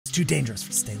It's too dangerous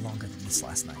to stay longer than this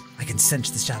last night. I can sense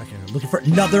the Shadowcatcher looking for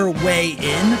another way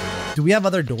in. Do we have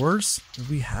other doors? Do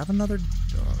we have another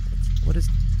door? What is...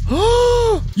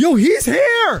 Oh, yo, he's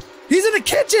here. He's in the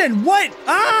kitchen. What?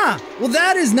 Ah, well,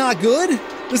 that is not good.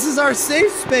 This is our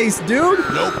safe space, dude.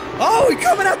 Nope. Oh, he's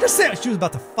coming after Sam. She was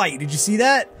about to fight. Did you see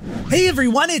that? Hey,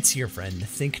 everyone. It's your friend,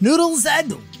 Thinknoodles,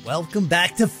 and welcome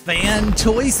back to Fan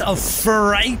Choice of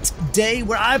FRIGHTday,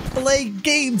 where I play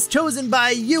games chosen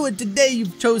by you. And today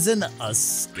you've chosen a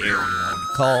scary one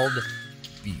called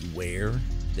Beware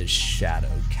the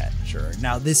Shadowcatcher.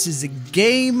 Now, this is a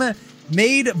game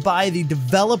made by the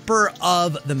developer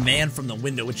of The Man from the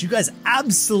Window, which you guys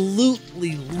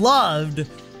absolutely loved.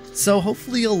 So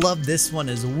hopefully you'll love this one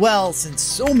as well, since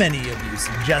so many of you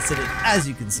suggested it, as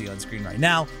you can see on screen right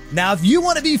now. Now, if you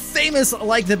want to be famous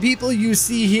like the people you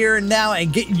see here now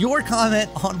and get your comment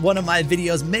on one of my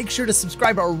videos, make sure to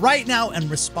subscribe right now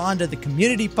and respond to the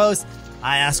community post.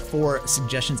 I ask for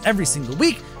suggestions every single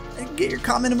week and get your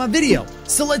comment in my video.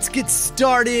 So let's get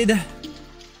started.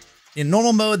 In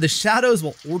normal mode, the shadows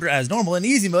will order as normal. In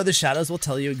easy mode, the shadows will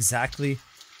tell you exactly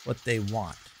what they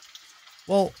want.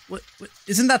 Well,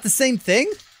 isn't that the same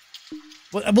thing?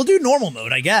 Well, we'll do normal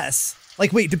mode, I guess.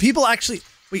 Like, wait, do people actually...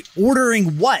 Wait,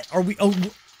 ordering what? Are we...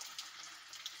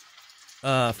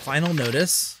 Oh, final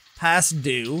notice. Past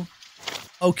due.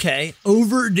 Okay,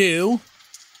 overdue.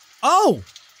 Oh!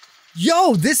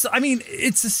 Yo, this... I mean,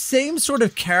 it's the same sort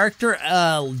of character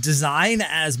design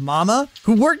as Mama,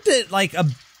 who worked at, like, a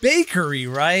bakery,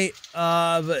 right?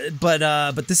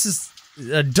 But this is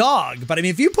a dog. But, I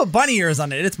mean, if you put bunny ears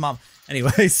on it, it's Mama.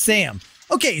 Anyway, Sam.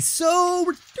 Okay, so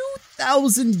we're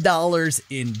 $2,000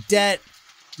 in debt.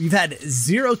 We've had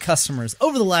 0 customers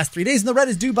over the last 3 days, and the rent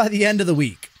is due by the end of the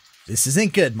week. This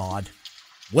isn't good, Maud.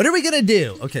 What are we gonna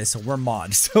do? Okay, so we're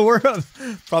Maud. So we're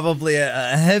probably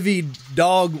a heavy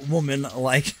dog woman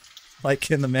like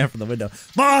in The Man from the Window.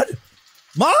 Maud!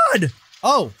 Maud!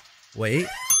 Oh, wait.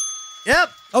 Yep.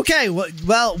 Okay.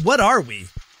 Well, what are we?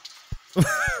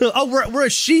 Oh, we're a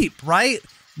sheep, right?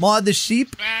 Maud the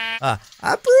sheep. I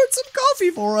brewed some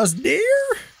coffee for us, dear.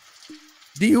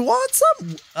 Do you want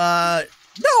some?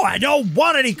 No, I don't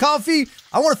want any coffee.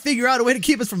 I want to figure out a way to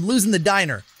keep us from losing the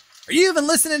diner. Are you even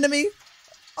listening to me?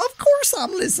 Of course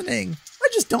I'm listening. I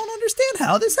just don't understand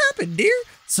how this happened, dear.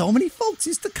 So many folks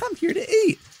used to come here to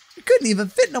eat. We couldn't even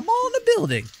fit them all in the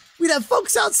building. We'd have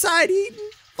folks outside eating,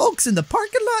 folks in the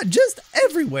parking lot, just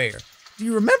everywhere. Do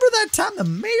you remember that time the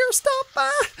mayor stopped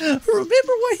by?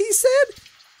 Remember what he said?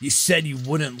 You said you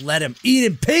wouldn't let him eat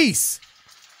in peace.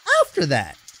 After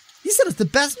that, he said it's the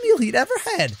best meal he'd ever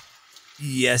had.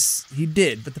 Yes, he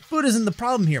did, but the food isn't the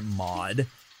problem here, Maud.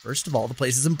 First of all, the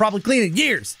place isn't properly cleaned in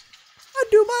years. I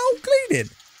do my own cleaning.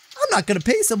 I'm not going to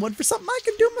pay someone for something I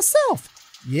can do myself.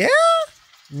 Yeah?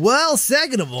 Well,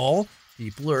 second of all,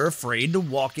 people are afraid to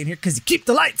walk in here because you keep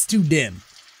the lights too dim.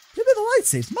 Maybe the light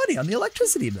saves money on the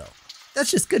electricity bill. That's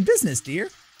just good business,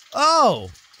 dear. Oh,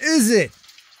 is it?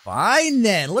 Fine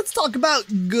then, let's talk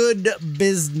about good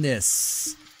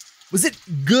business. Was it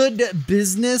good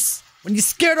business when you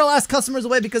scared our last customers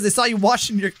away because they saw you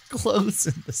washing your clothes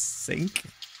in the sink?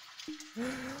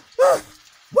 Wow,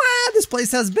 this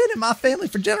place has been in my family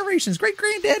for generations.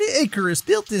 Great-granddaddy Icarus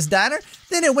built this diner,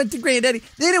 then it went to granddaddy,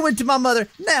 then it went to my mother,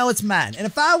 now it's mine. And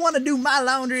if I want to do my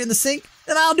laundry in the sink,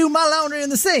 then I'll do my laundry in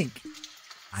the sink.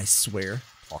 I swear,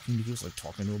 talking to you is like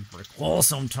talking to a brick wall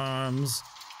sometimes.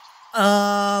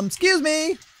 Excuse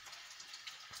me.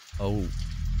 Oh,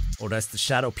 that's the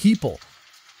shadow people.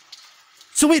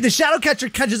 So wait, the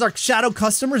Shadowcatcher catches our shadow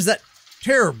customers? That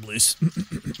terribly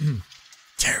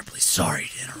sorry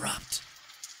to interrupt.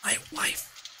 My wife.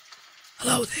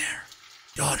 Hello there,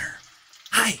 daughter.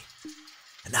 Hi.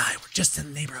 And I were just in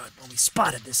the neighborhood when we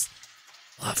spotted this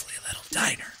lovely little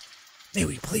diner. May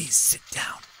we please sit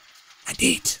down and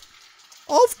eat?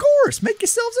 Of course, make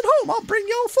yourselves at home. I'll bring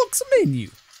y'all folks a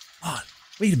menu. On,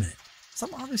 wait a minute.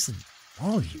 Something obviously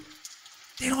wrong here.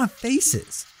 They don't have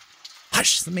faces.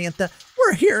 Hush, Samantha.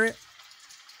 We're here.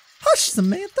 Hush,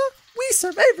 Samantha. We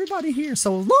serve everybody here,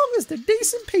 so long as they're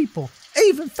decent people,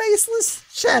 even faceless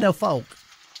shadow folk.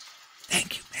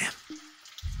 Thank you,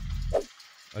 ma'am.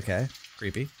 Okay.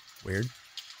 Creepy. Weird.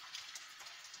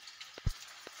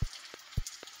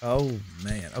 Oh,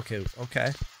 man. Okay.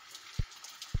 At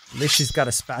least she's got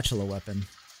a spatula weapon.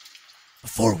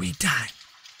 Before we die,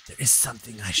 there is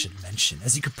something I should mention.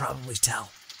 As you could probably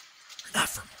tell, we're not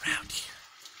from around here.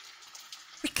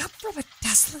 We come from a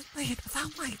desolate land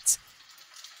without lights.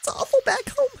 It's awful back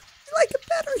home. We like it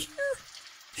better here.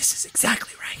 This is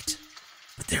exactly right.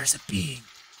 But there is a being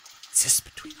that exists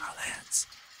between our lands.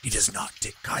 He does not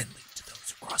take kindly to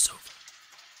those who cross over.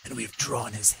 and we have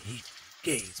drawn his hate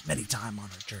gaze many times on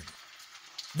our journey.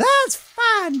 That's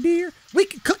fine, dear. We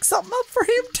can cook something up for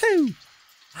him, too.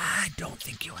 I don't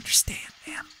think you understand,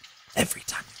 ma'am. Every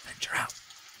time we venture out,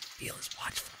 we feel his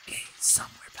watchful gaze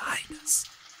somewhere behind us.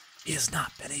 He has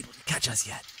not been able to catch us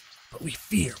yet, but we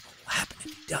fear what will happen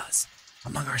if he does.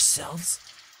 Among ourselves,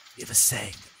 we have a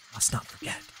saying that we must not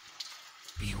forget.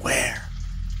 Beware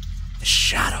the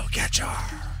Shadowcatcher.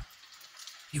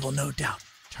 He will no doubt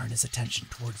turn his attention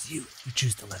towards you if you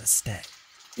choose to let us stay.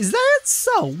 Is that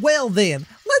so? Well then,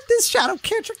 let this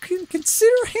Shadowcatcher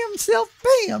consider himself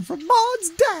banned from Maud's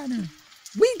Diner.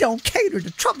 We don't cater to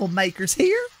troublemakers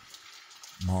here.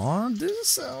 Maud, this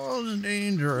sounds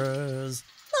dangerous.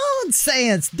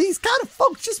 Nonsense! These kind of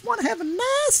folks just want to have a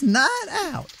nice night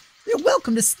out. They're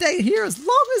welcome to stay here as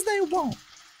long as they want.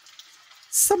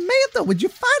 Samantha, would you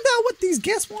find out what these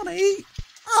guests want to eat?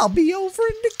 I'll be over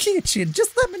in the kitchen.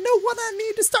 Just let me know what I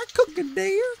need to start cooking,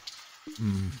 dear.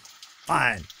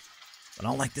 Fine. But I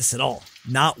don't like this at all.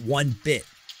 Not one bit.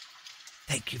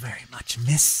 Thank you very much,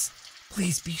 miss.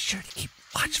 Please be sure to keep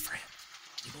watch for him.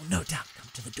 He will no doubt come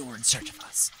to the door in search of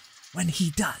us. When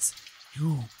he does,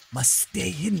 you must stay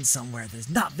hidden somewhere that is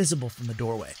not visible from the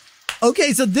doorway.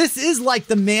 Okay, so this is like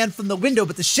the man from the window,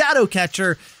 but the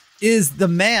Shadowcatcher is the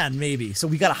man, maybe. So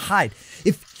we gotta hide.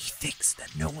 If he thinks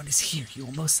that no one is here, he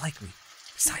will most likely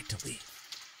decide to leave.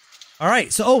 All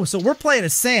right, so we're playing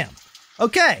as Sam.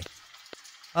 Okay.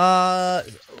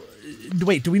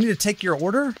 Wait, do we need to take your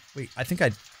order? Wait, our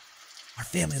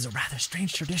family has a rather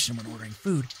strange tradition when ordering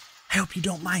food. I hope you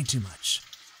don't mind too much.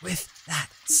 With that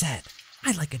said,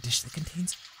 I'd like a dish that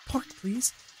contains pork,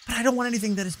 please, but I don't want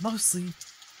anything that is mostly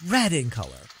red in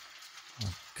color.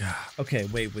 Oh, God. Okay,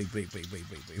 wait.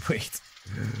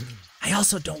 I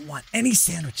also don't want any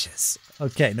sandwiches.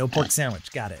 Okay, no pork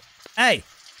sandwich. Got it. Hey,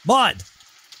 Maud.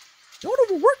 Don't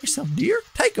overwork yourself, dear.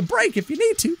 Take a break if you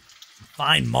need to.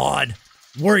 Fine, Maud.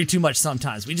 Worry too much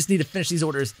sometimes. We just need to finish these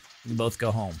orders and both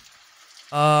go home.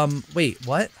 Wait,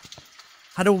 what?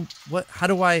 How do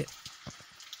I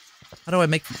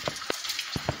make...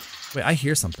 Wait, I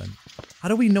hear something. How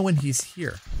do we know when he's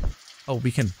here? Oh,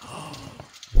 we can...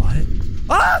 What?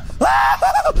 Ah!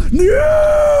 Ah!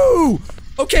 No!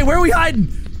 Okay, where are we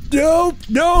hiding? Nope.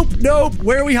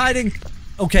 Where are we hiding?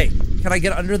 Okay, can I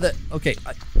get under the... Okay,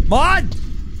 Maud,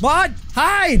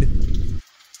 hide!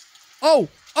 Oh,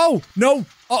 no.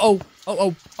 Uh-oh.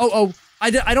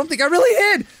 I don't think I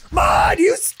really hid. Maud,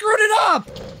 you screwed it up!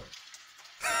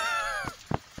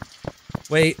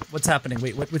 Wait, what's happening?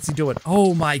 Wait, what's he doing?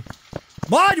 Oh my...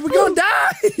 Maud, we're gonna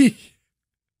die!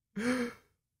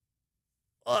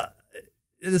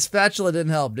 The spatula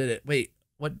didn't help, did it? Wait,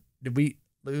 what? Did we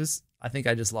lose? I think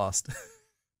I just lost.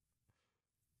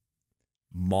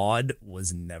 Maud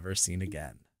was never seen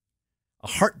again. A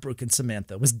heartbroken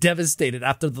Samantha was devastated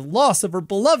after the loss of her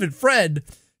beloved friend.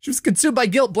 She was consumed by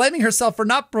guilt, blaming herself for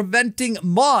not preventing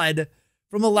Maud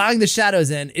from allowing the shadows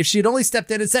in. If she had only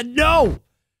stepped in and said no,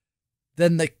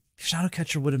 then the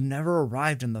Shadowcatcher would have never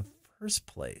arrived in the first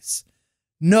place.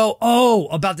 No,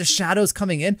 about the shadows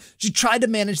coming in. She tried to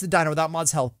manage the diner without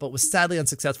Maud's help, but was sadly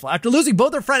unsuccessful. After losing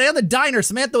both her friend and the diner,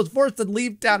 Samantha was forced to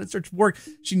leave town in search of work.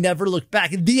 She never looked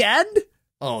back. In the end?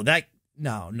 Oh, that...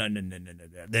 No.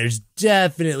 There's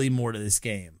definitely more to this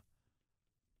game.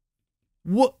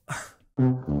 What?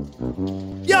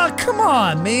 Yeah, come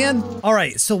on, man. All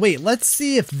right, so wait, let's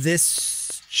see if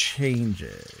this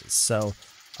changes. So,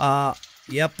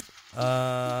 yep.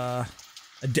 Oh,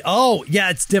 yeah,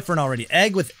 it's different already.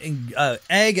 Egg with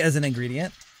egg as an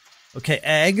ingredient. Okay,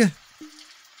 egg.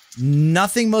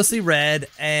 Nothing, mostly red,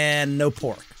 and no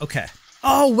pork. Okay.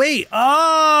 Oh, wait.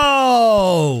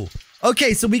 Oh!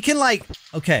 Okay, so we can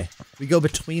okay, we go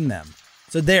between them.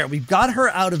 So there, we've got her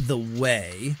out of the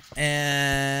way,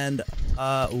 and,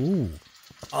 ooh.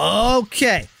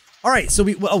 Okay. All right, so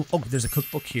there's a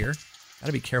cookbook here.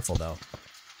 Gotta be careful, though.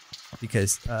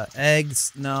 Because,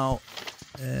 eggs, no.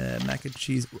 Mac and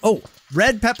cheese. Oh,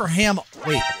 red pepper ham.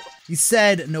 Wait, he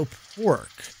said no pork.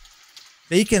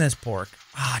 Bacon is pork.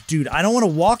 Ah, dude, I don't want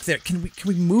to walk there. Can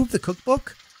we move the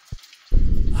cookbook?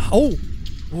 Oh.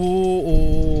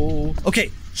 Okay,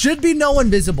 should be no one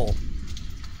visible.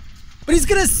 But he's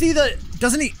gonna see the...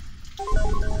 Doesn't he?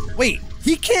 Wait,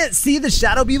 he can't see the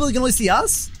shadow people? He can only see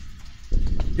us?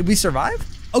 Did we survive?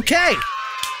 Okay.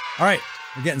 All right,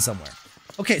 we're getting somewhere.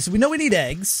 Okay, so we know we need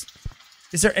eggs.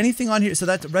 Is there anything on here? So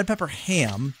that's red pepper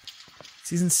ham.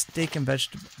 Seasoned steak and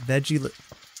veggie.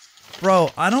 Bro,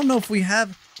 I don't know if we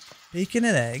have bacon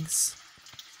and eggs.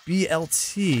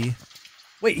 BLT.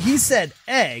 Wait, he said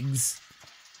eggs.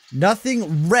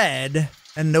 Nothing red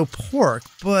and no pork,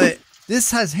 but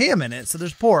this has ham in it, so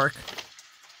there's pork.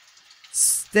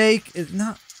 Steak is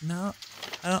no.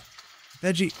 I don't.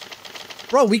 Veggie.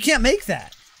 Bro, we can't make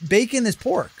that. Bacon is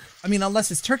pork. I mean,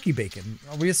 unless it's turkey bacon.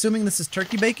 Are we assuming this is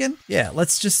turkey bacon? Yeah,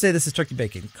 let's just say this is turkey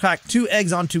bacon. Crack 2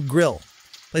 eggs onto grill.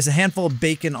 Place a handful of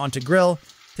bacon onto grill.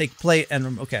 Take plate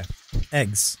and, okay.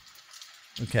 Eggs.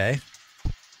 Okay.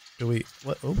 Do we,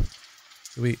 what, oh.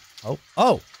 Do we, oh.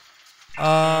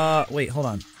 Wait, hold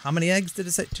on. How many eggs did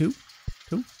it say? 2?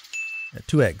 2? Yeah,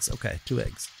 2 eggs. Okay, 2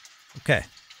 eggs. Okay.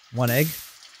 1 egg.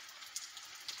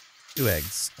 2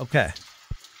 eggs. Okay.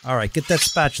 All right, get that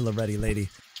spatula ready, lady.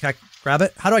 Can I grab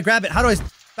it? How do I grab it? How do I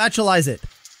spatulize it?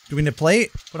 Do we need a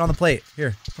plate? Put on the plate.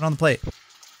 Here, put on the plate.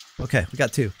 Okay, we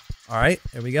got 2. All right,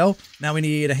 there we go. Now we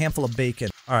need a handful of bacon.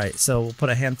 All right, so we'll put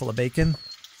a handful of bacon.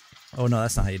 Oh no,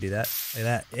 that's not how you do that. Like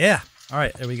that. Yeah. All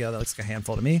right, there we go. That looks like a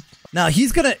handful to me. Now is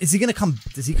he gonna come,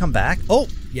 does he come back? Oh,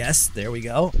 yes, there we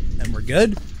go. And we're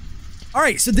good. All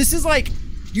right, so this is like,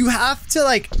 you have to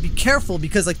like be careful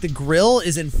because like the grill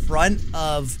is in front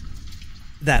of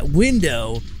that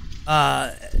window.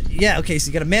 Yeah, okay, so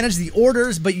you gotta manage the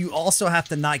orders, but you also have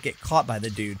to not get caught by the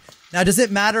dude. Now, does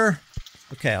it matter?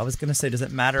 Okay, I was gonna say, does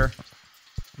it matter?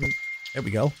 There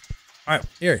we go. All right,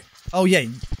 here. Oh yeah,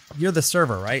 you're the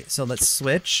server, right? So let's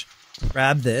switch,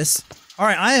 grab this. All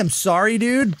right, I am sorry,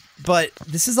 dude, but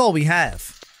this is all we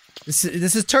have. This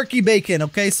is turkey bacon,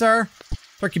 okay, sir?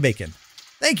 Turkey bacon.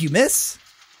 Thank you, miss.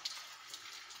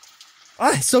 All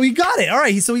right, so he got it. All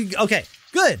right, okay,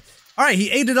 good. All right,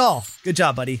 he ate it all. Good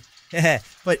job, buddy.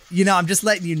 But, you know, I'm just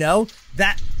letting you know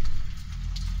that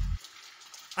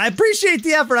I appreciate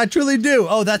the effort. I truly do.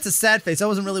 Oh, that's a sad face. That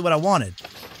wasn't really what I wanted.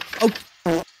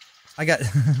 Oh, I got,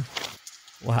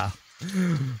 wow.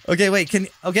 Okay, wait,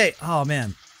 okay. Oh,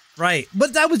 man. Right.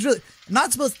 But that was really, I'm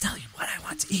not supposed to tell you what I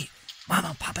want to eat. Mama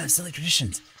and Papa have silly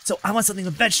traditions. So I want something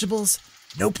with vegetables,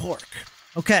 no pork.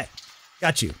 Okay,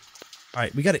 got you. All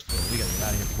right, we gotta get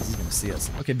out of here because he's gonna see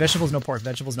us. Okay, vegetables, no pork,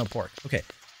 vegetables, no pork. Okay,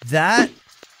 that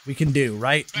we can do,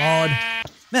 right, Maud?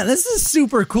 Man, this is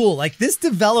super cool. Like, this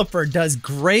developer does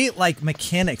great, like,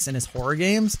 mechanics in his horror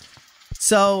games.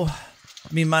 So,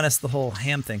 I mean, minus the whole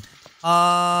ham thing.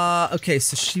 Okay,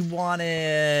 so she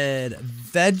wanted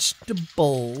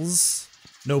vegetables,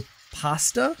 no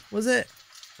pasta, was it?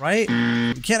 Right?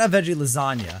 You can't have veggie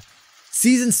lasagna.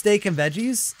 Seasoned steak and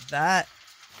veggies, that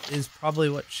is probably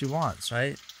what she wants,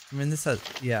 right? I mean, this has,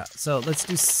 yeah, so let's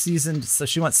do seasoned. So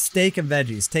she wants steak and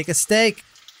veggies. Take a steak,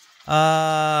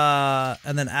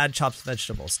 and then add chopped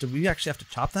vegetables. Do we actually have to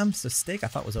chop them? So steak I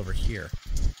thought was over here.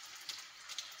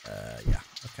 Yeah,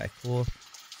 okay, cool.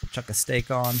 Chuck a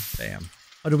steak on, bam.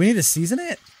 Oh, do we need to season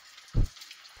it?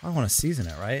 Probably want to season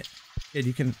it, right? Kid,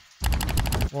 you can,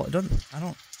 well, it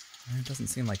doesn't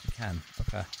seem like you can.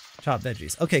 Okay, chopped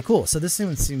veggies. Okay, cool. So this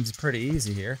one seems pretty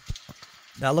easy here.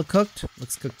 That look cooked?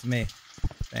 Looks cooked to me.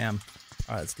 Bam.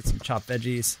 All right, let's get some chopped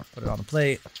veggies. Put it on the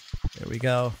plate. There we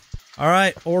go. All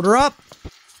right, order up.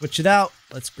 Switch it out.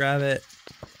 Let's grab it.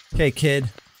 Okay, kid.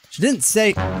 She didn't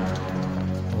say.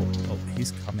 Oh,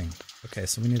 he's coming. Okay,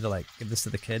 so we need to like give this to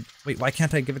the kid. Wait, why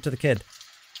can't I give it to the kid?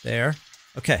 There.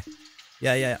 Okay.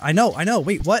 Yeah. I know.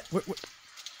 Wait, what?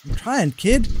 I'm trying,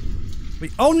 kid.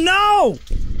 Wait. Oh no!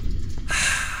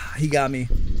 He got me.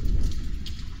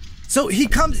 So he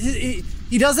comes.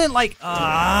 He doesn't like.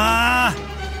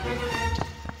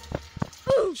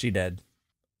 She dead.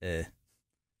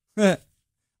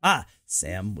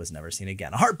 Sam was never seen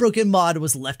again. A heartbroken Maud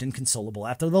was left inconsolable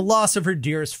after the loss of her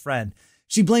dearest friend.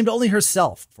 She blamed only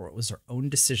herself, for it was her own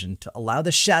decision to allow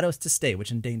the shadows to stay,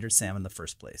 which endangered Sam in the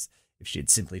first place. If she had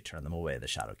simply turned them away, the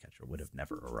Shadowcatcher would have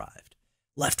never arrived.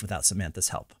 Left without Samantha's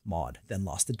help, Maud then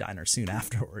lost the diner soon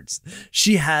afterwards.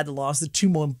 She had lost the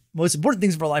two most important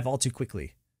things of her life all too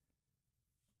quickly.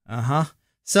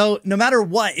 So no matter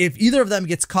what, if either of them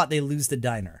gets caught, they lose the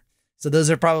diner. So those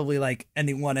are probably like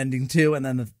ending 1, ending 2, and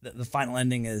then the final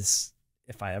ending is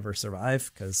if I ever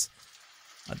survive, because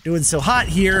I'm not doing so hot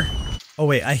here. Oh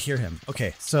wait, I hear him.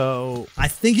 Okay, so I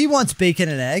think he wants bacon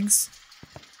and eggs,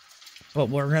 but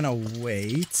we're gonna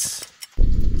wait.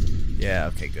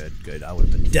 Yeah, okay, good. I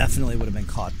definitely would have been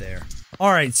caught there.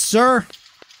 All right, sir.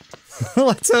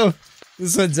 Let's hope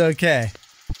this one's okay.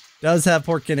 Does have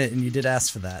pork in it, and you did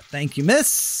ask for that. Thank you,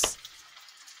 miss.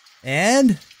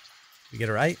 And we get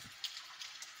it right.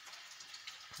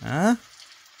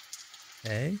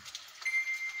 Okay.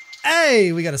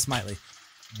 Hey, we got a smiley.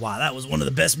 Wow, that was one of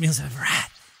the best meals I've ever had.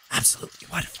 Absolutely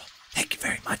wonderful. Thank you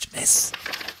very much, miss.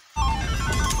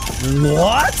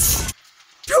 What?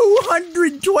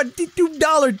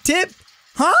 $222 tip?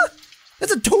 Huh?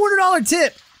 That's a $200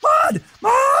 tip.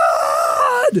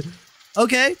 Maud!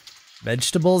 Okay.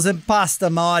 Vegetables and pasta,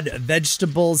 Maud.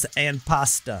 Vegetables and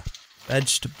pasta.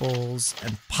 Vegetables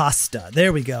and pasta.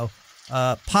 There we go.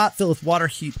 Pot filled with water,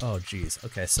 heat. Oh, geez.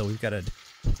 Okay, so we've got a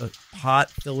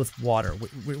pot filled with water.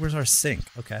 Where's our sink?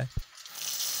 Okay.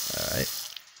 All right.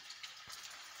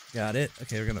 Got it.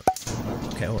 Okay, we're gonna.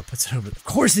 Okay, oh, it puts it over. Of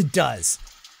course it does.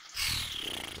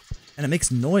 And it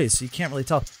makes noise, so you can't really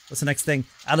tell. What's the next thing?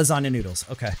 Lasagna noodles.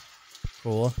 Okay.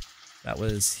 Cool. That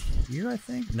was here, I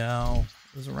think. No,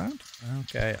 it was around.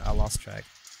 Okay, I lost track.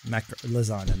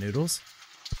 Lasagna noodles.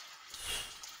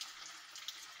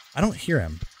 I don't hear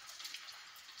him.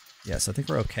 Yes, I think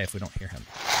we're okay if we don't hear him.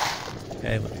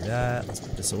 Okay, we'll do that. Let's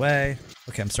put this away.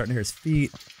 Okay, I'm starting to hear his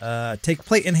feet. Take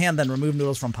plate in hand, then remove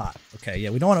noodles from pot. Okay, yeah,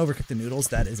 we don't want to overcook the noodles.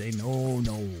 That is a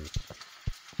no-no.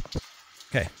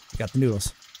 Okay, we got the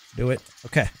noodles. Do it.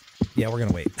 Okay. Yeah, we're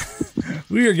gonna wait.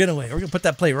 We are gonna wait. We're gonna put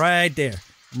that plate right there.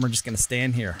 And we're just gonna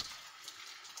stand here.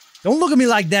 Don't look at me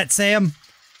like that, Sam.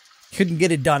 Couldn't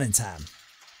get it done in time.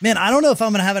 Man, I don't know if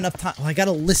I'm gonna have enough time. Well, I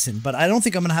gotta listen, but I don't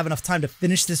think I'm gonna have enough time to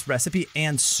finish this recipe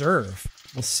and serve.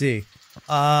 We'll see.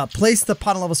 Place the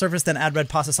pot on level surface, then add red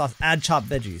pasta sauce, add chopped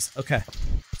veggies. Okay.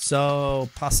 So,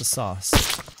 pasta sauce.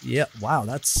 Yeah, wow,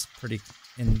 that's pretty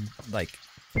woo!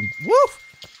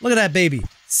 Look at that baby.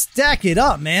 Stack it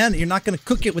up, man. You're not gonna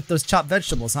cook it with those chopped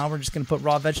vegetables, huh? We're just gonna put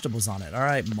raw vegetables on it. All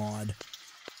right, Maud.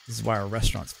 This is why our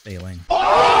restaurant's failing.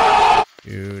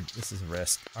 Dude, this is a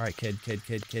risk. All right, kid. Get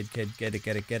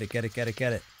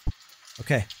it.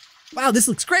 Okay. Wow, this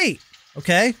looks great.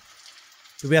 Okay.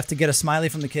 Do we have to get a smiley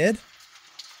from the kid?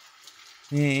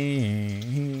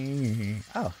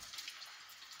 Oh.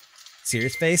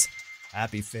 Serious face?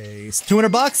 Happy face. 200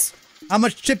 bucks? How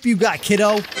much chip you got,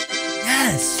 kiddo?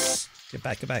 Yes. Get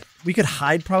back. We could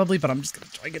hide probably, but I'm just gonna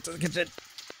try and get to the kitchen.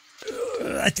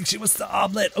 I think she wants the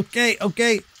omelet. Okay.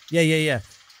 Yeah.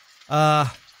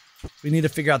 We need to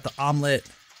figure out the omelet.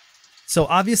 So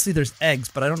obviously there's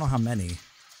eggs, but I don't know how many.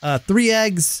 3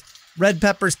 eggs, red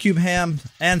peppers, cube ham,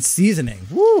 and seasoning.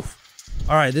 Woo!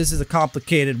 All right, this is a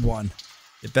complicated one.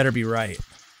 It better be right.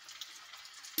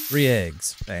 3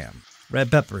 eggs, bam.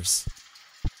 Red peppers.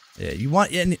 Yeah, you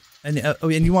want and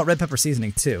you want red pepper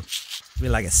seasoning too. We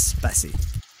like it spicy.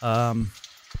 And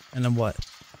then what?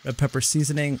 Red pepper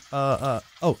seasoning.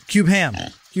 Oh, cube ham.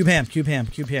 Cube ham.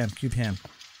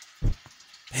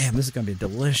 Damn, this is gonna be a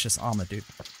delicious omelet, dude.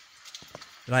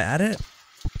 Did I add it?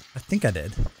 I think I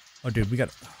did. Oh, dude, we got.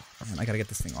 Oh, man, I gotta get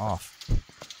this thing off. Here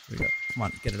we go. Come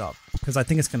on, get it up. Because I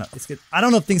think it's gonna. I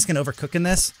don't know if things can overcook in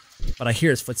this, but I hear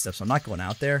his footsteps, so I'm not going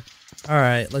out there. All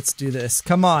right, let's do this.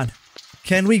 Come on.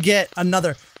 Can we get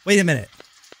another? Wait a minute.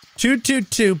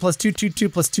 222 plus 222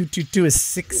 plus 222 is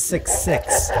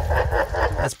 666.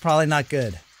 That's probably not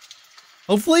good.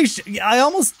 Hopefully, I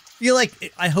almost feel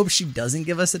like I hope she doesn't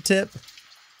give us a tip.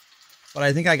 But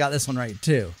I think I got this one right,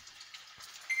 too.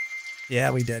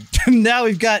 Yeah, we did. Now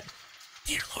we've got...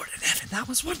 Dear Lord in heaven, that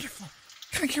was wonderful.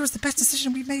 Concure was the best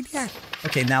decision we've made yet.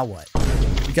 Okay, now what?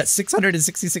 We got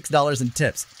 $666 in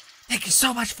tips. Thank you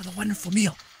so much for the wonderful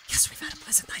meal. Yes, we've had a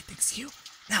pleasant night, thanks to you.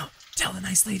 Now, tell the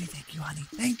nice lady thank you, honey.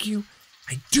 Thank you.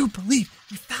 I do believe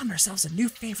we found ourselves a new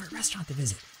favorite restaurant to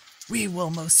visit. We will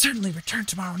most certainly return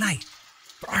tomorrow night.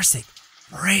 For our sake,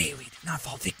 pray we do not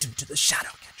fall victim to the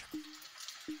Shadowcatcher.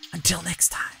 Until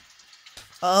next time.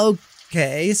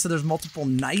 Okay, so there's multiple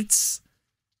nights.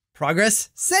 Progress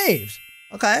saved.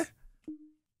 Okay.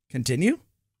 Continue.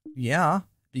 Yeah.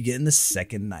 Begin the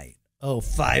second night. Oh,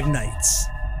 5 nights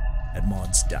at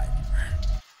Maud's Diner.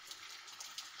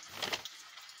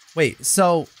 Wait,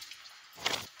 so...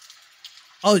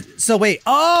 wait.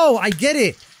 Oh, I get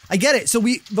it. So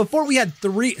before we had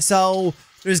 3, so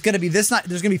there's going to be this night,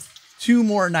 there's going to be 2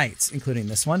 more nights, including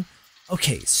this one.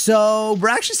 Okay, so we're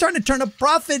actually starting to turn a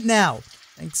profit now,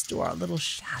 thanks to our little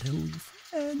shadowy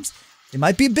friends. They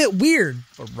might be a bit weird,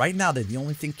 but right now they're the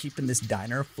only thing keeping this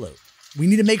diner afloat. We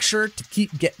need to make sure to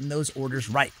keep getting those orders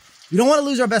right. We don't want to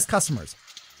lose our best customers.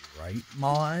 Right,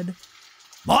 Maud?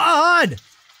 Maud!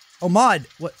 Oh, Maud,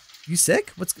 what? You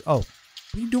sick? What are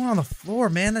you doing on the floor,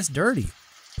 man? That's dirty.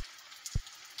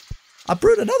 I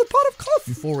brewed another pot of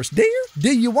coffee for us, dear.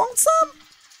 Do you want some?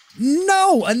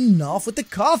 No, enough with the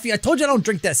coffee. I told you I don't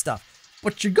drink that stuff.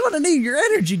 But you're gonna need your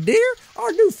energy, dear.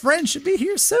 Our new friend should be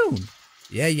here soon.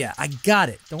 Yeah, I got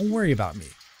it. Don't worry about me.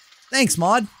 Thanks,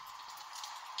 Maud.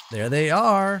 There they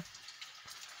are.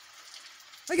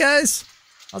 Hi, guys.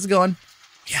 How's it going?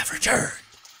 We have returned.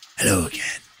 Hello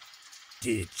again.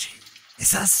 Did you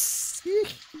miss us?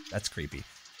 That's creepy.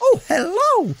 Oh,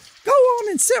 hello. Go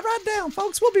on and sit right down,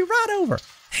 folks. We'll be right over.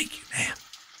 Thank you, ma'am.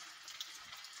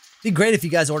 It'd be great if you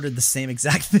guys ordered the same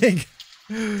exact thing.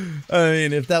 I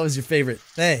mean, if that was your favorite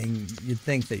thing, you'd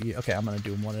think that you... Okay, I'm going to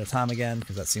do them one at a time again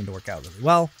because that seemed to work out really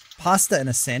well. Pasta and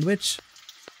a sandwich.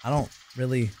 I don't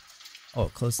really... Oh,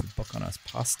 it closed the book on us.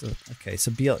 Pasta. Okay,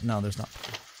 so no, there's not.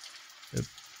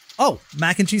 Oh,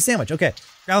 mac and cheese sandwich. Okay,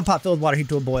 grab a pot filled with water, heat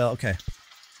to a boil. Okay,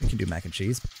 we can do mac and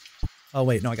cheese. Oh,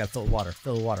 wait, no, I got to fill it with water.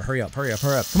 Fill it with water. Hurry up, hurry up,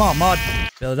 hurry up. Come on, Maud.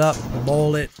 Fill it up,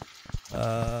 boil it.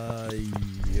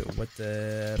 What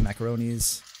the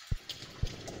macaronis?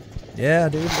 Yeah,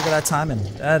 dude, look at that timing.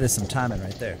 That is some timing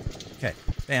right there. Okay,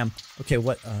 bam. Okay,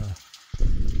 what,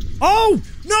 Oh!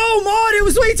 No, Maud, it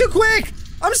was way too quick!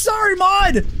 I'm sorry,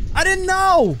 Maud! I didn't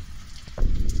know!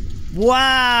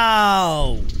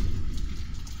 Wow!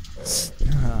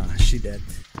 She did.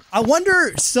 I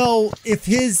wonder, so, if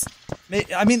his...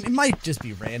 I mean, it might just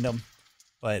be random,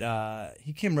 but,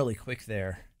 he came really quick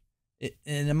there.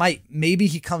 And it might... Maybe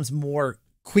he comes more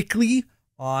quickly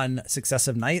on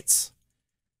successive nights.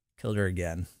 Killed her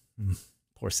again.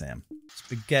 Poor Sam.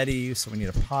 Spaghetti, so we need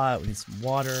a pot, we need some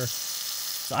water.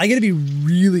 So I gotta be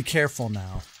really careful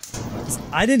now.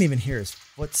 I didn't even hear his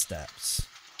footsteps.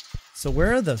 So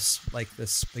where are the, like, the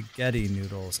spaghetti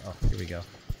noodles? Oh, here we go.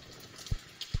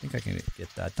 I think I can get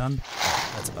that done.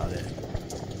 Oh, that's about it.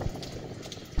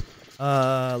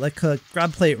 Let cook,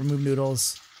 grab plate, remove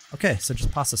noodles. Okay, so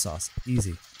just pasta sauce.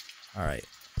 Easy. Alright.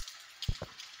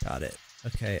 Got it.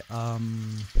 Okay,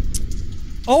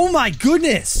 oh my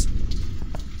goodness!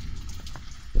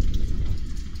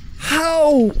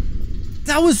 How?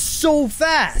 That was so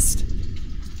fast!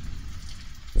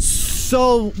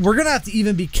 So, we're gonna have to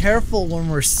even be careful when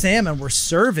we're Sam and we're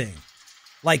serving.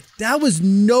 Like, that was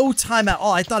no time at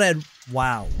all. I thought I had...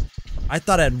 Wow. I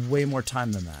thought I had way more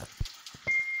time than that.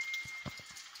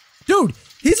 Dude,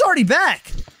 he's already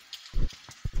back!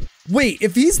 Wait,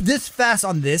 if he's this fast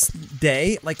on this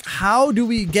day, like, how do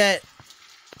we get...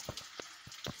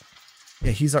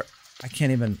 Yeah, he's our... I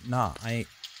can't even... Nah,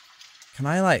 Can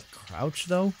I, like, crouch,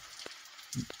 though?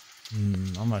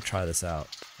 I'm gonna try this out.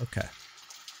 Okay.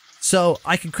 So,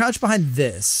 I can crouch behind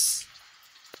this.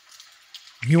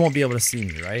 He won't be able to see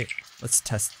me, right? Let's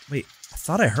test... Wait, I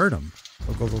thought I heard him.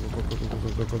 Go, go, go, go, go, go,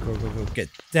 go, go, go, go, go, go. Get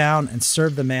down and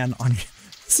serve the man on...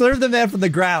 Serve the man from the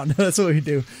ground. That's what we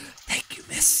do. Thank you,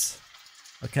 miss.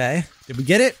 Okay. Did we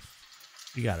get it?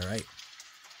 We got it, right?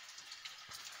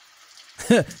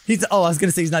 He's... Oh, I was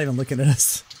gonna say he's not even looking at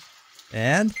us.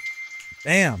 And...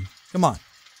 Bam. Come on.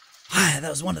 Ah, that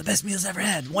was one of the best meals I ever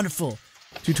had. Wonderful.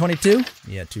 222?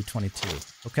 Yeah, 222.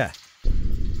 Okay.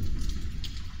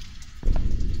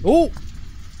 Oh!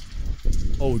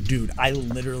 Oh, dude, I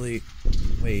literally...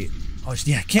 Wait. Oh,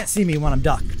 yeah, can't see me when I'm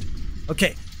ducked.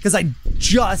 Okay, because I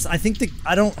think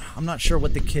I'm not sure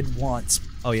what the kid wants.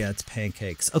 Oh, yeah, it's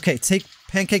pancakes. Okay, take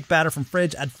pancake batter from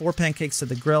fridge, add 4 pancakes to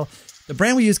the grill. The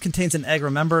brand we use contains an egg.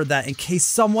 Remember that in case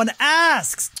someone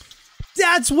asks.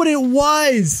 That's what it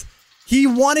was! He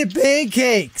wanted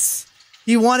pancakes!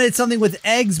 He wanted something with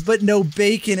eggs but no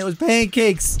bacon. It was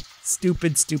pancakes.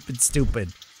 Stupid, stupid,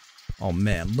 stupid. Oh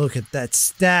man, look at that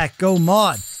stack. Go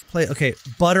Maud. Play. Okay,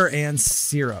 butter and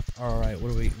syrup. All right,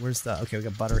 where's the? Okay, we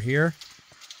got butter here.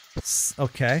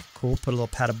 Okay, cool. Put a little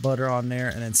pat of butter on there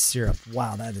and then syrup.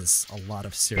 Wow, that is a lot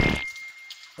of syrup.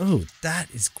 Oh, that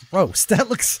is gross. That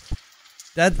looks.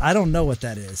 I don't know what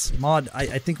that is. Maud, I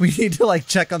think we need to like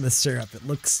check on the syrup. It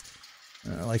looks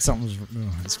like something's.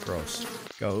 Oh, it's gross.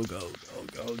 Go, go,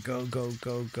 go, go, go, go,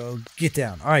 go, go. Get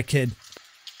down. All right, kid.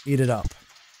 Eat it up.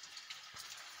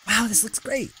 Wow, this looks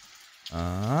great.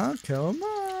 Come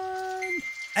on.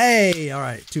 Hey, all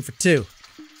right, 2 for 2.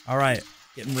 All right,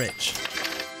 getting rich.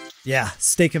 Yeah,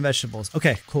 steak and vegetables.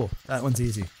 Okay, cool. That one's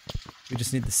easy. We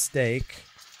just need the steak.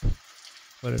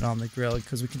 Put it on the grill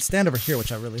because we can stand over here,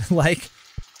 which I really like.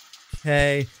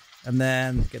 Okay, and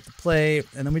then get the plate,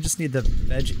 and then we just need the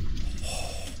veggie.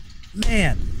 Oh,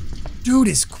 man, dude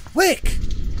is quick.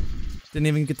 Didn't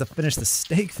even get to finish the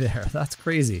steak there. That's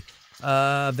crazy.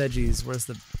 Veggies. Where's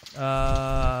the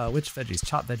which veggies?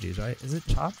 Chopped veggies, right? Is it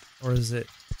chopped or is there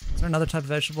another type of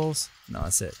vegetables? No,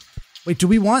 that's it. Wait, do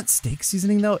we want steak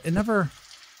seasoning though? It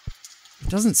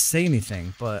doesn't say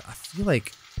anything, but I feel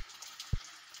like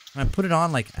can I put it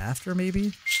on like after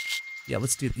maybe? Yeah,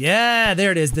 let's do. Yeah,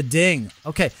 there it is, the ding.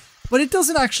 Okay, but it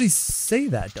doesn't actually say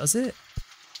that, does it?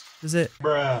 Does it?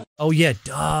 Bruh. Oh yeah, it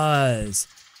does.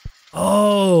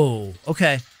 Oh,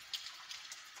 okay.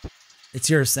 It's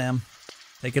yours, Sam.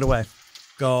 Take it away.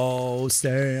 Go,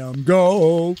 Sam,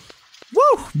 go.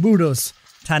 Woo! Budos.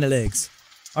 Tiny legs.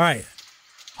 All right.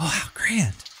 Oh, how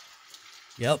grand.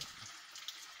 Yep.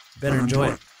 Better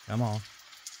enjoy it. Come on.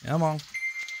 Come on.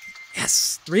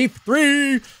 Yes. 3 for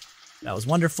 3. That was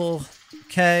wonderful.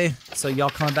 Okay. So y'all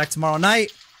coming back tomorrow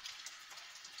night?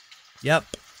 Yep.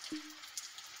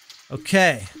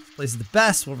 Okay. This place is the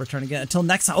best. We'll return again until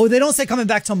next time. Oh, they don't say coming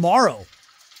back tomorrow,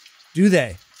 do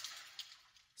they?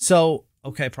 So,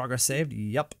 okay, progress saved.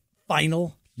 Yep.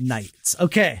 Final night.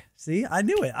 Okay. See, I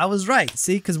knew it. I was right.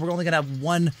 See, because we're only going to have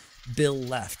one bill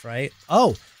left, right?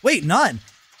 Oh, wait, none.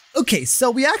 Okay, so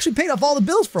we actually paid off all the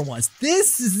bills for once.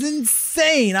 This is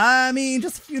insane. I mean,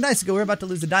 just a few nights ago, we were about to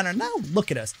lose the diner. Now, look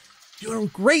at us. Doing a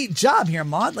great job here,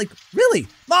 Maud. Like, really?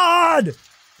 Maud!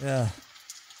 Yeah.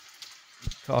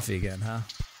 Coffee again, huh?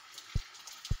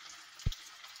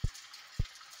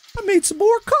 I made some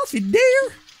more coffee,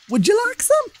 dear. Would you like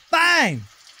some? Fine.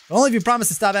 Only if you promise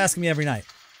to stop asking me every night.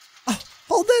 Oh,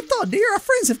 hold that thought, dear. Our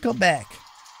friends have come back.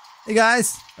 Hey,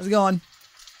 guys. How's it going?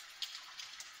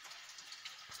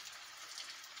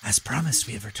 As promised,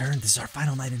 we have returned. This is our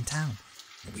final night in town,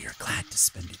 and we are glad to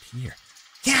spend it here.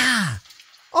 Yeah!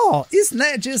 Oh, isn't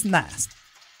that just nice?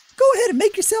 Go ahead and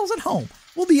make yourselves at home.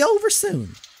 We'll be over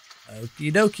soon.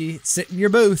 Okie dokie. Sit in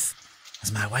your booth.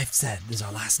 As my wife said, this is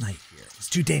our last night here. It's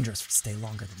too dangerous to stay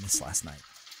longer than this last night.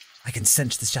 I can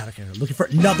sense the Shadowcatcher looking for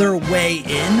another way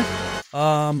in.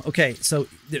 Okay, so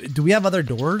do we have other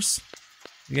doors?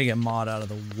 We gotta get Maud out of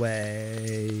the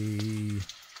way.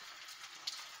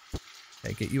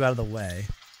 Okay, get you out of the way.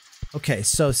 Okay,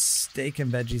 so steak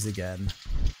and veggies again.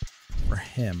 For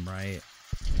him, right?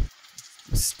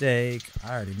 Steak.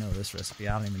 I already know this recipe.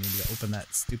 I don't even need to open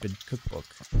that stupid cookbook.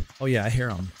 Oh yeah, I hear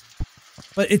him.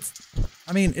 But it's,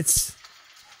 I mean, it's,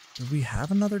 do we have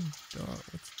another door?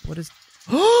 What is,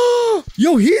 oh,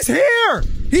 yo, he's here!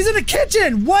 He's in the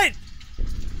kitchen! What?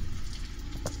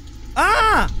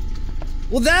 Ah!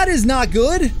 Well, that is not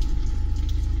good.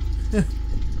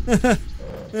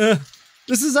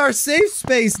 This is our safe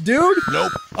space, dude.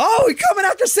 Nope. Oh, he's coming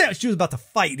after Sam. She was about to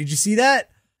fight. Did you see that?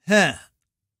 Huh.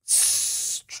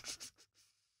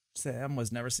 Sam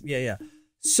was never. Yeah.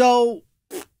 So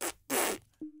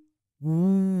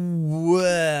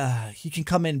he can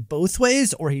come in both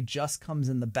ways, or he just comes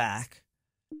in the back.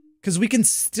 Because we can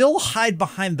still hide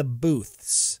behind the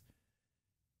booths.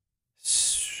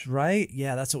 Right?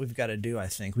 Yeah, that's what we've got to do, I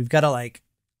think. We've got to like.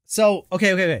 So,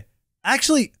 okay.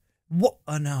 Actually. What?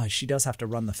 Oh no, she does have to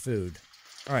run the food.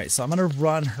 All right, so I'm gonna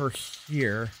run her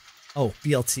here. Oh,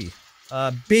 BLT.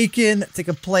 Bacon, take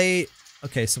a plate.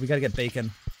 Okay, so we gotta get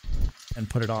bacon and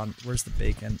put it on. Where's the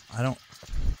bacon? I don't.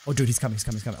 Oh, dude, he's coming.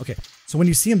 Okay, so when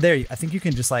you see him there, I think you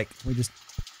can just like,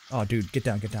 oh, dude, get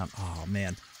down. Oh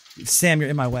man, Sam, you're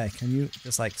in my way. Can you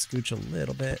just like scooch a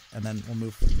little bit and then we'll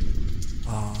move?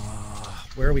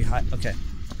 Where are we? Okay,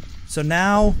 so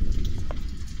now,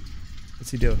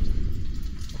 what's he doing?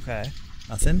 Okay,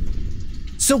 nothing.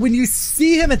 So when you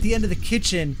see him at the end of the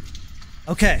kitchen,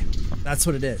 okay, that's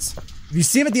what it is. If you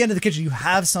see him at the end of the kitchen, you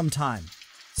have some time.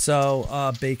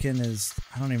 So bacon is,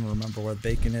 I don't even remember where the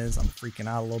bacon is. I'm freaking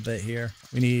out a little bit here.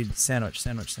 We need sandwich.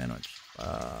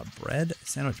 Bread,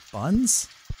 sandwich buns.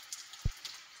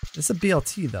 This is a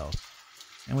BLT though.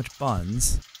 Sandwich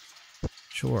buns.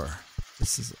 Sure.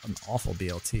 This is an awful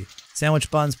BLT. Sandwich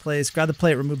buns, please. Grab the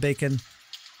plate, remove bacon.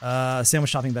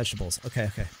 Sandwich chopping vegetables. Okay.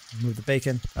 Remove the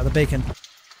bacon. Grab the bacon.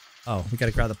 Oh, we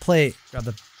gotta grab the plate. Grab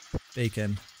the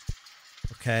bacon.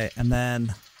 Okay, and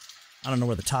then I don't know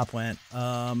where the top went.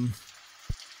 The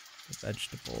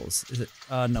vegetables. Is it?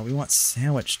 No, we want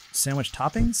sandwich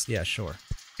toppings. Yeah, sure.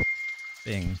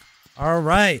 Bing. All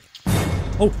right.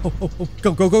 Oh.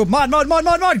 Go. Mod.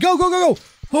 Go.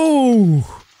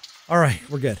 Oh. All right,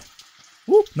 we're good.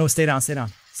 Woo. No, stay down.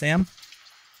 Sam.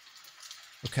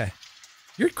 Okay.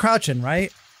 You're crouching,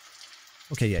 right?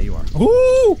 Okay, yeah, you are.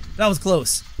 Ooh, that was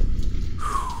close.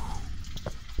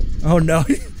 Oh no,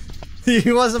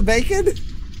 he wasn't bacon,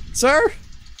 sir.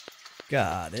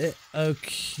 Got it.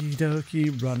 Okie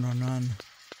dokie. Run.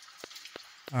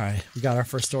 All right, we got our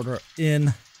first order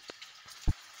in.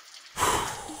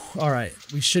 All right,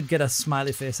 we should get a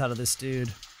smiley face out of this dude.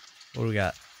 What do we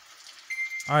got?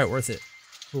 All right, worth it.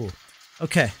 Cool.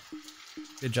 Okay.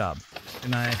 Good job.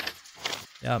 Good night.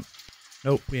 Yep.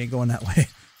 Nope, we ain't going that way.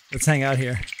 Let's hang out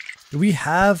here. We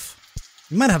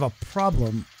might have a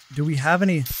problem. Do we have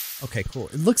any? Okay, cool.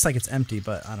 It looks like it's empty,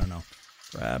 but I don't know.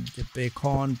 Grab the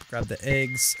bacon, grab the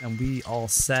eggs, and we all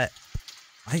set.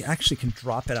 I actually can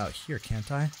drop it out here,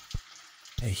 can't I?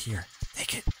 Hey, here.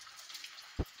 Take it.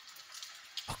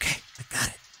 Okay, I got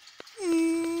it.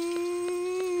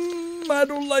 I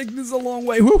don't like this a long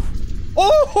way. Woo.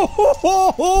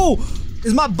 Oh!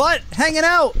 Is my butt hanging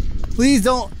out? Please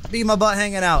don't be my butt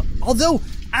hanging out. Although,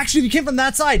 actually, if you came from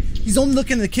that side, he's only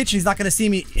looking in the kitchen. He's not going to see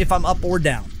me if I'm up or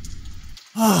down.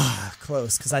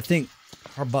 Close, because I think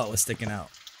her butt was sticking out.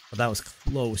 But that was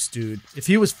close, dude. If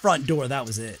he was front door, that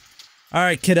was it. All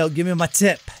right, kiddo, give me my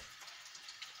tip.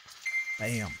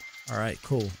 Bam. All right,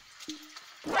 cool.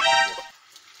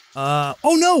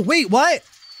 Oh no, wait, what?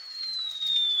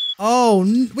 Oh,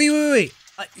 wait.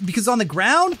 Because on the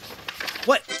ground?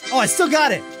 What? Oh, I still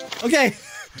got it. Okay.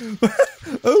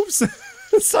 Oops.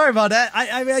 Sorry about that.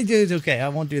 I did okay. I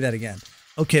won't do that again.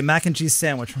 Okay, mac and cheese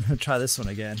sandwich. We're gonna try this one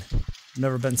again.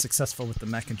 Never been successful with the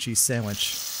mac and cheese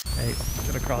sandwich. Hey,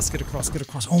 get across, get across, get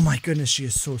across. Oh my goodness, she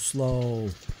is so slow.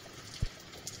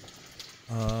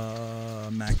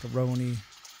 Macaroni.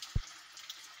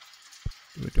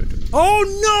 Do it. Oh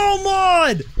no,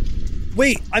 Maud!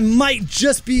 Wait, I might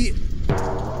just be...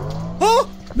 Oh,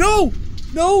 no,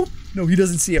 he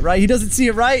doesn't see it, right? He doesn't see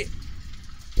it, right?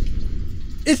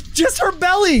 It's just her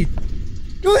belly.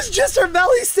 It was just her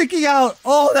belly sticking out.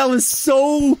 Oh, that was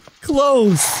so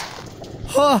close.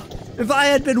 Huh. If I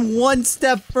had been one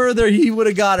step further, he would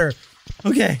have got her.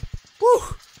 Okay.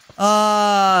 Woo.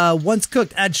 Once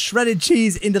cooked, add shredded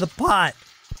cheese into the pot.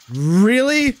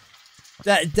 Really?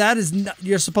 That is not,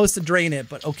 you're supposed to drain it,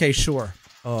 but okay, sure.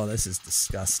 Oh, this is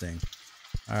disgusting.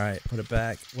 All right, put it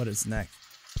back. What is next?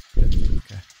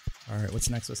 Okay. All right,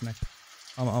 what's next?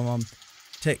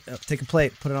 Take a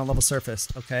plate, put it on a level surface.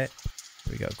 Okay.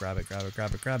 Here we go. Grab it.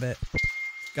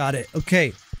 Got it.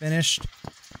 Okay, finished.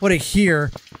 Put it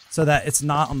here so that it's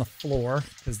not on the floor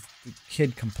because the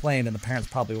kid complained and the parents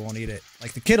probably won't eat it.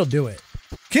 Like, the kid will do it.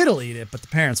 Kid will eat it, but the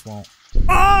parents won't.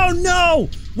 Oh, no!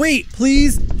 Wait,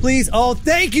 please. Oh,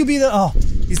 thank you, Oh,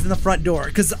 he's in the front door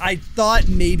because I thought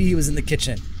maybe he was in the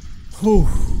kitchen. Whew.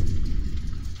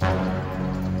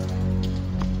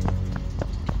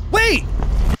 Wait!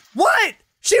 What?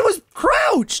 She was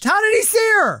crouched! How did he see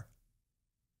her?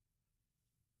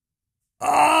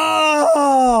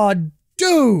 Oh,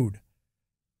 dude.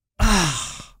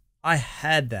 Ah, I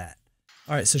had that.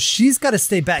 All right, so she's got to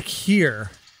stay back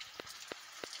here.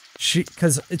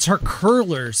 Because it's her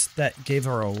curlers that gave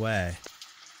her away.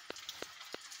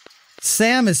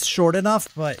 Sam is short enough,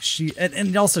 but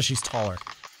and also she's taller.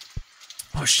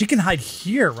 Oh, she can hide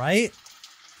here, right?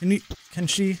 Can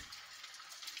she?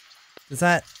 Is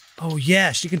that? Oh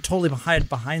yeah, she can totally hide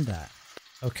behind that.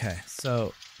 Okay,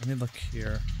 so let me look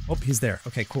here. Oh, he's there.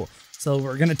 Okay, cool. So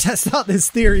we're gonna test out this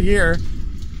theory here.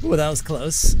 Ooh, that was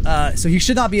close. So he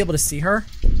should not be able to see her.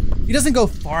 He doesn't go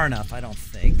far enough, I don't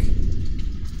think.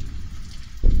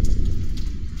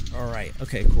 All right,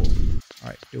 okay, cool. All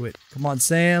right, do it. Come on,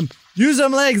 Sam. Use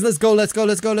them legs. Let's go. We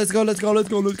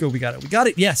got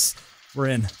it. Yes, we're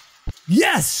in.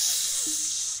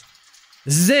 Yes!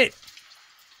 This is it.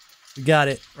 We got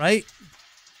it, right?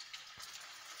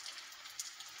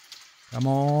 Come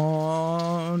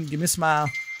on, give me a smile.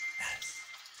 Yes.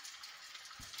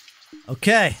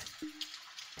 Okay.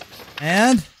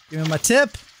 And give me my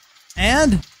tip.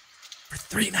 And for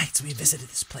 3 nights we visited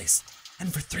this place.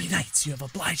 And for 3 nights you have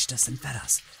obliged us and fed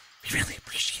us. We really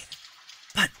appreciate it.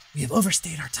 But we have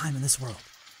overstayed our time in this world.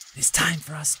 It is time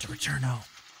for us to return home.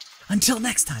 Until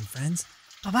next time, friends.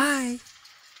 Bye-bye.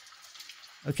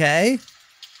 Okay.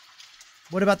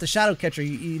 What about the Shadowcatcher?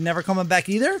 You never coming back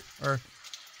either?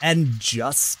 And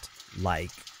just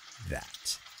like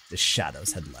that, the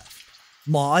shadows had left.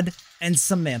 Maud and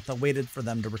Samantha waited for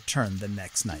them to return the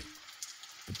next night.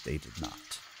 But they did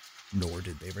not. Nor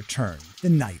did they return the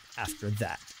night after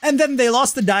that. And then they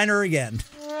lost the diner again.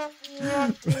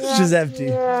 Which is empty.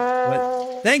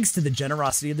 But thanks to the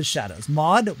generosity of the shadows,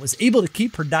 Maud was able to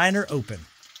keep her diner open.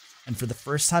 And for the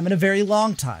first time in a very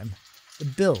long time, the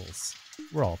bills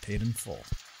were all paid in full.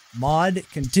 Maud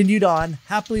continued on,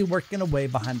 happily working away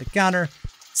behind the counter.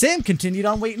 Sam continued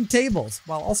on waiting tables,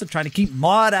 while also trying to keep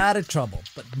Maud out of trouble.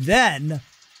 But then,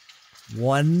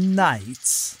 one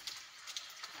night,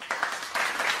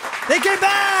 they came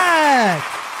back!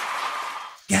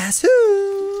 Guess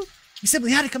who? We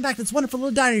simply had to come back to this wonderful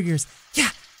little diner of yours. Yeah,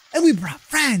 and we brought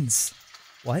friends.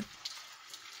 What?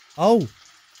 Oh.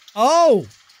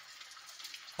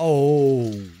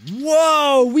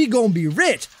 Whoa, we gonna be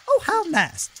rich. Oh, how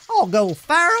nice. I'll go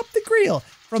fire up the grill.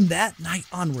 From that night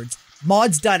onwards,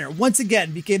 Maud's Diner once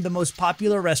again became the most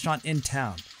popular restaurant in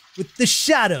town. With the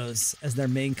shadows as their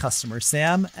main customers,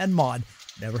 Sam and Maud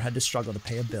never had to struggle to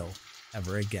pay a bill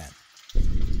ever again.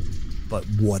 But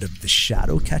what of the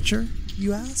Shadowcatcher,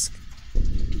 you ask?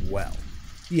 Well,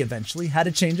 he eventually had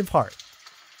a change of heart.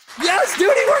 Yes,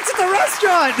 dude, he works at the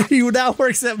restaurant! He now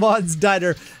works at Maud's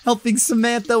Diner, helping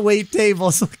Samantha wait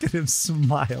tables. Look at him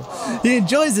smile. He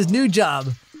enjoys his new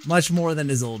job much more than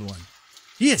his old one.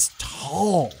 He is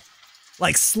tall,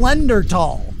 like slender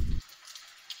tall.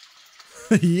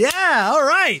 Yeah, all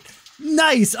right.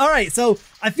 Nice. All right, so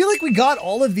I feel like we got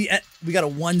all of we got a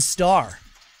 1 star.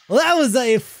 Well, that was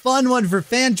a fun one for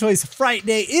Fan Choice Fright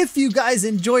Day. If you guys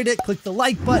enjoyed it, click the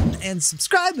like button and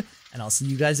subscribe, and I'll see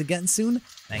you guys again soon.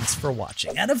 Thanks for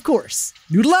watching. And of course,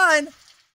 Noodle line!